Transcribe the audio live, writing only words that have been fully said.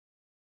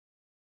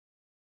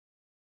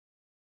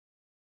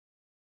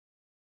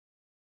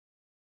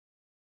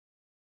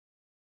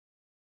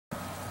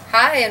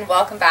Hi and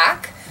welcome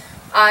back.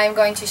 I'm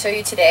going to show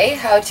you today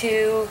how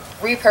to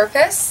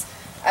repurpose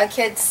a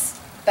kid's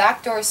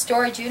backdoor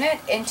storage unit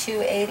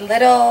into a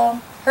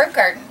little herb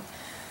garden.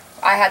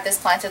 I had this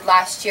planted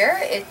last year.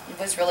 It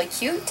was really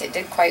cute. It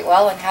did quite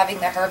well, and having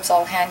the herbs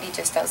all handy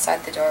just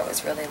outside the door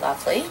was really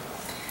lovely.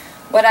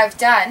 What I've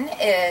done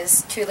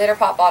is 2 liter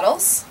pop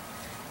bottles,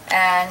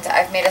 and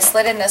I've made a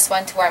slit in this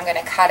one to where I'm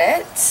going to cut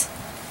it.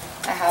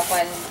 I have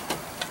one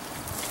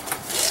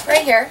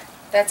right here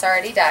that's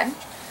already done.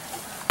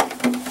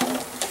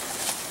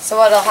 So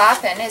what will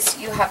happen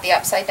is you have the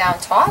upside down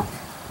top,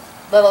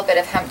 a little bit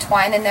of hemp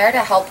twine in there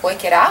to help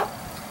wick it up,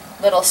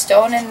 little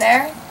stone in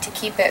there to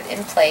keep it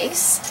in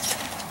place.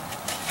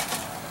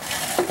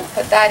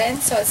 Put that in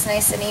so it's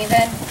nice and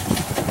even.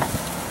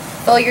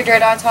 Fill your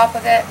dirt on top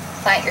of it,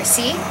 plant your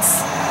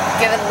seeds,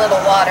 give it a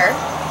little water.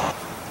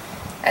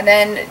 And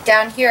then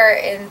down here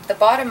in the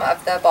bottom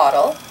of the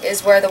bottle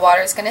is where the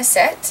water is going to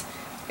sit.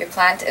 Your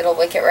plant, it'll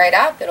wick it right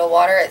up, it'll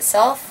water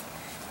itself.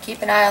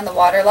 Keep an eye on the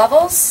water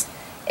levels.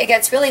 It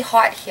gets really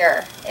hot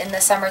here in the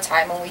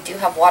summertime when we do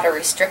have water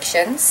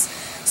restrictions.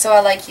 So I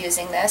like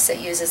using this. It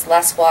uses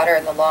less water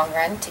in the long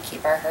run to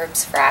keep our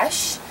herbs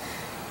fresh.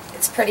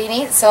 It's pretty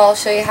neat, so I'll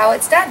show you how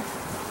it's done.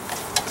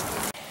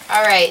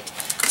 Alright,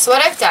 so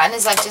what I've done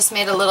is I've just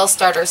made a little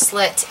starter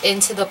slit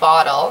into the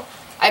bottle.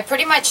 I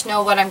pretty much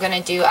know what I'm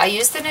going to do. I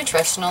use the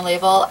nutritional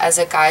label as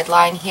a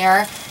guideline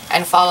here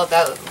and follow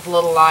that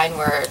little line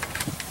where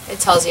it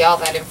tells you all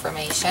that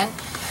information.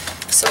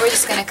 So we're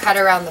just going to cut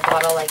around the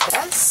bottle like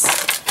this.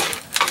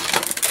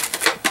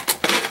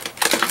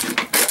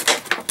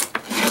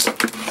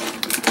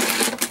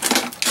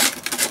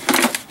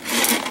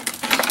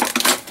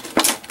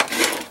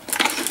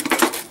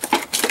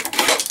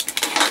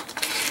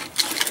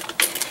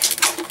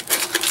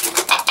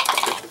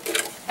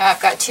 Now I've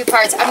got 2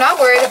 parts. I'm not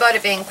worried about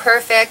it being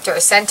perfect or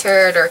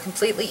centered or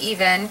completely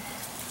even.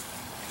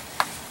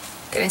 I'm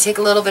going to take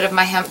a little bit of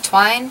my hemp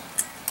twine,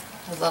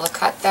 a little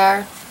cut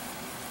there.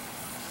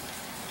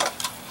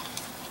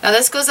 Now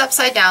this goes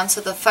upside down, so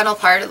the funnel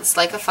part, it's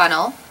like a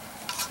funnel.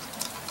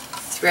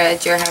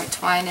 Thread your hemp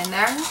twine in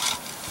there.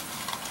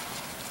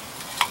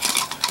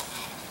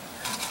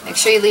 Make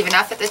sure you leave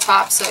enough at the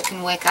top so it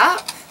can wick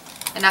up,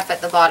 enough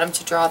at the bottom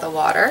to draw the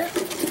water.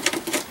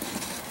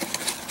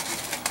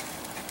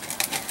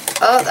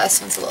 Oh, this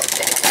one's a little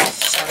big.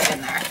 Shove it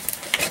in there.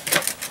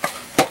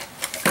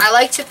 I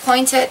like to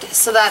point it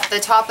so that the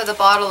top of the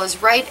bottle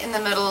is right in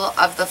the middle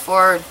of the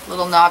 4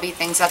 little knobby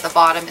things at the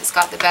bottom. It's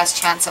got the best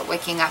chance at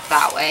wicking up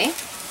that way.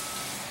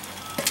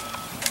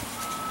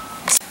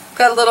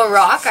 Got a little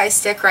rock I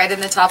stick right in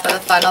the top of the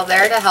funnel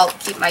there to help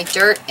keep my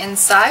dirt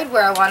inside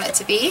where I want it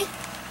to be.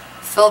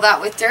 Fill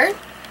that with dirt,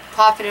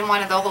 pop it in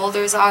one of the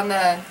holders on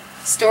the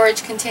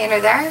storage container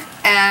there,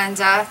 and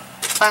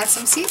plant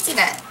some seeds in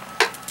it.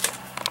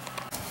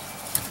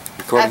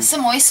 I have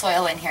some moist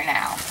soil in here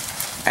now.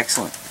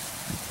 Excellent.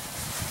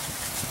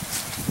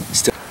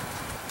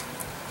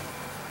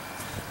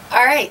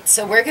 Alright,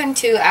 so we're going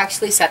to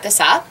actually set this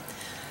up.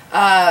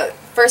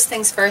 First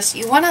things first,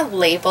 you want to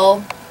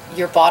label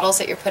your bottles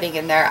that you're putting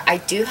in there. I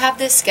do have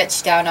this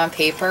sketched down on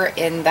paper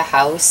in the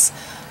house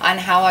on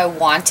how I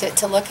want it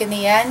to look in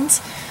the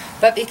end.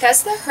 But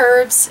because the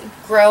herbs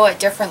grow at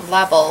different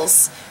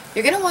levels,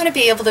 you're going to want to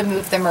be able to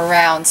move them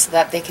around so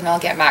that they can all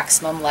get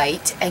maximum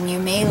light, and you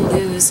may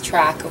lose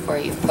track of where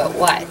you put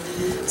what.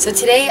 So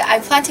today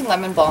I'm planting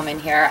lemon balm in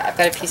here. I've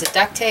got a piece of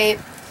duct tape.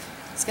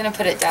 Just going to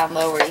put it down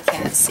low where you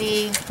can't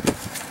see.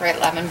 Write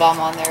lemon balm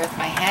on there with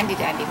my handy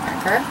dandy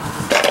marker.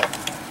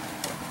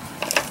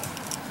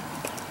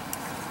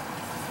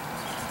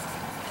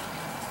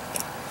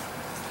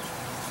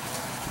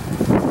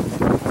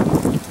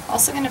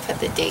 Also going to put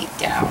the date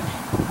down,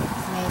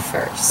 May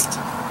 1st.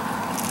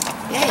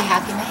 Yay,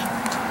 happy May.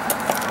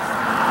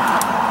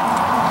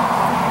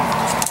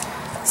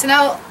 So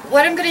now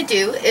what I'm going to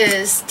do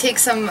is take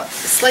some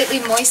slightly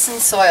moistened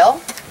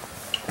soil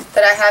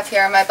that I have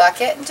here in my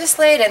bucket and just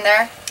lay it in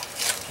there,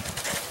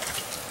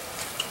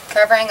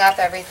 covering up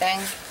everything.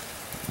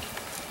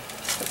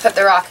 Put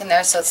the rock in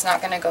there so it's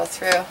not going to go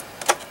through.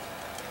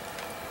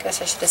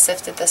 Guess I should have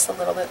sifted this a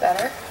little bit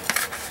better.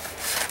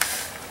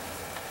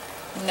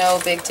 No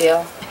big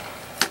deal.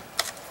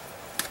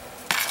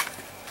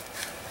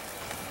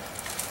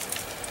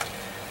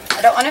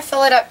 I don't want to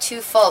fill it up too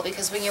full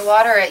because when you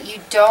water it, you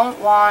don't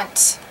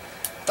want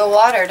the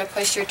water to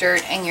push your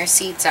dirt and your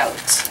seeds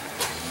out.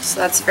 So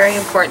that's very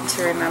important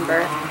to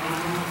remember.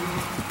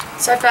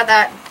 So I've got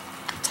that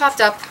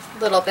topped up a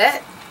little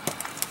bit.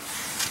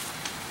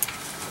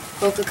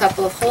 Poke a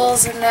couple of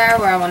holes in there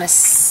where I want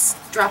to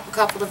drop a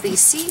couple of these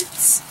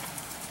seeds.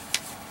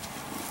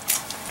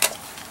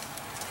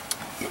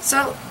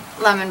 So,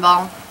 lemon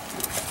balm.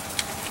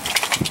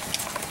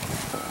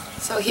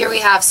 So here we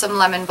have some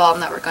lemon balm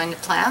that we're going to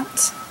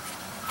plant.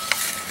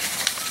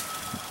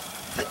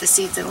 Put the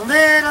seeds in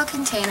little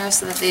containers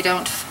so that they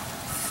don't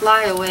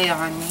fly away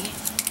on me.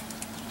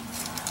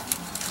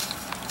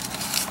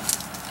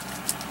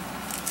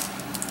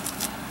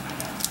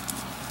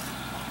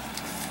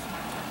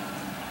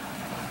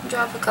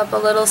 Drop a couple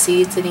little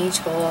seeds in each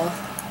hole.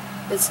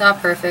 It's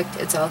not perfect,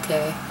 it's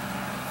okay.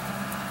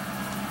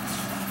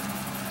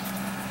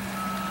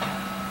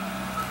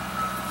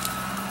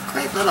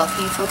 Quite little.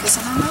 Can you focus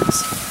in on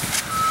those?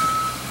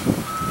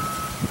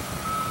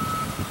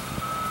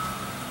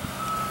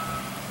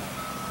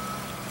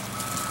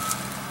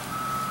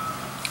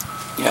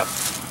 Yep.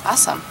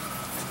 Awesome.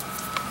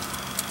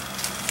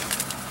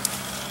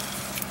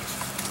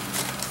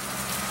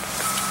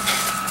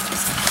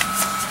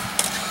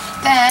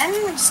 Then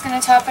I'm just going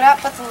to top it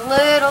up with a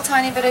little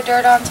tiny bit of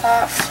dirt on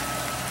top.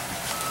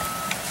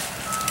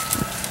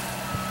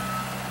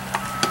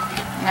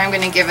 And I'm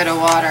going to give it a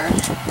water.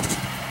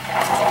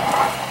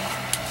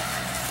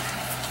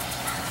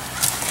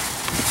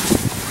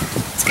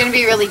 It's going to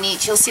be really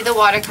neat. You'll see the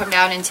water come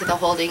down into the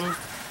holding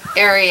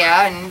area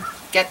and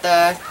get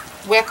the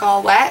wick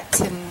all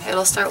wet, and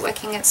it'll start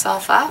wicking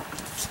itself up.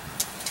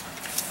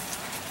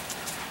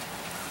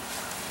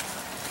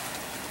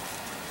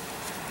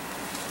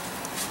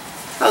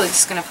 Probably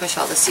just going to push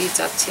all the seeds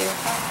up too.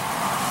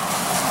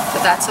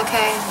 But that's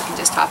okay. We can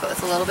just top it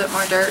with a little bit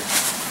more dirt.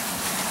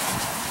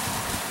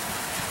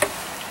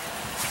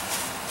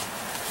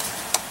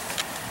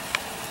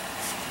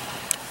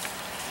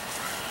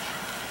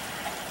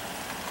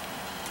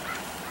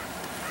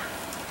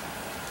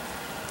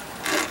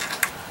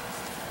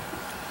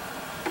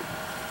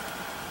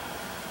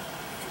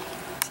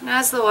 And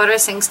as the water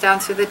sinks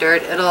down through the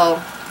dirt,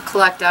 it'll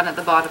collect down at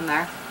the bottom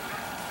there.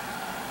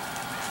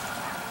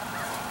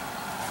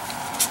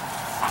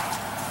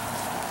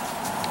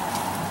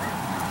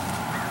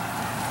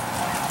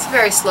 It's a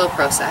very slow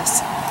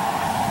process.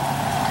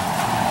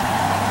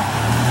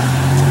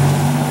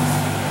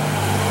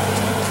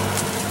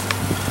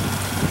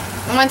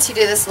 And once you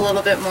do this a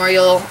little bit more,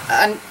 you'll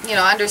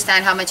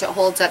understand how much it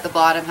holds at the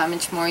bottom, how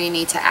much more you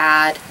need to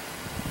add.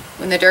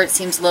 When the dirt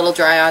seems a little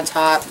dry on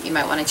top, you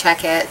might want to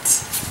check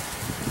it.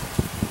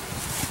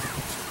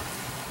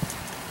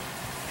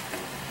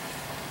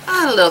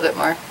 A little bit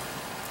more.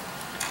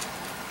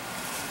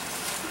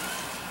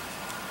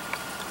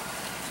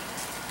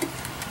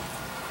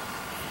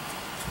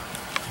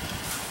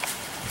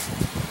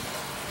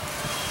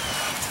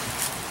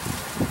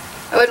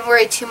 I wouldn't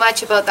worry too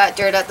much about that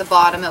dirt at the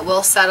bottom. It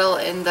will settle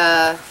in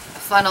the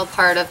funnel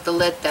part of the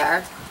lid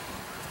there.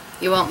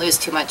 You won't lose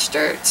too much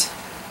dirt.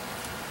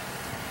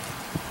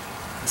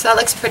 So that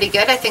looks pretty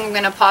good. I think I'm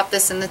going to pop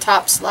this in the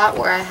top slot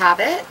where I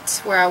have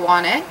it, where I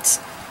want it,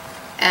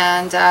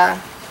 and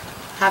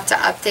have to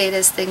update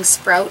as things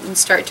sprout and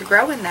start to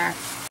grow in there.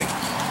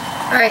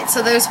 Alright,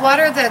 so there's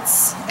water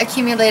that's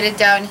accumulated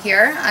down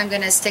here. I'm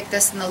going to stick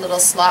this in the little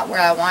slot where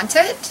I want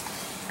it,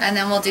 and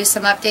then we'll do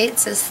some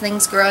updates as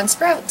things grow and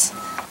sprout.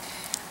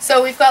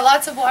 So we've got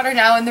lots of water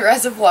now in the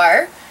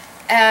reservoir,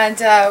 and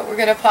we're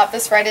going to pop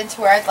this right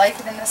into where I'd like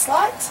it in the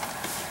slot.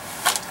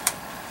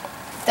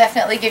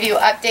 Definitely give you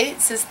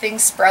updates as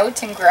things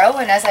sprout and grow,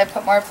 and as I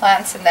put more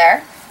plants in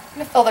there. I'm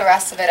going to fill the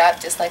rest of it up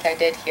just like I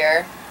did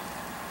here,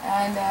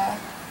 and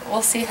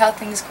we'll see how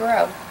things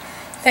grow.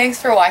 Thanks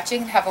for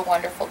watching, and have a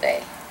wonderful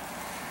day.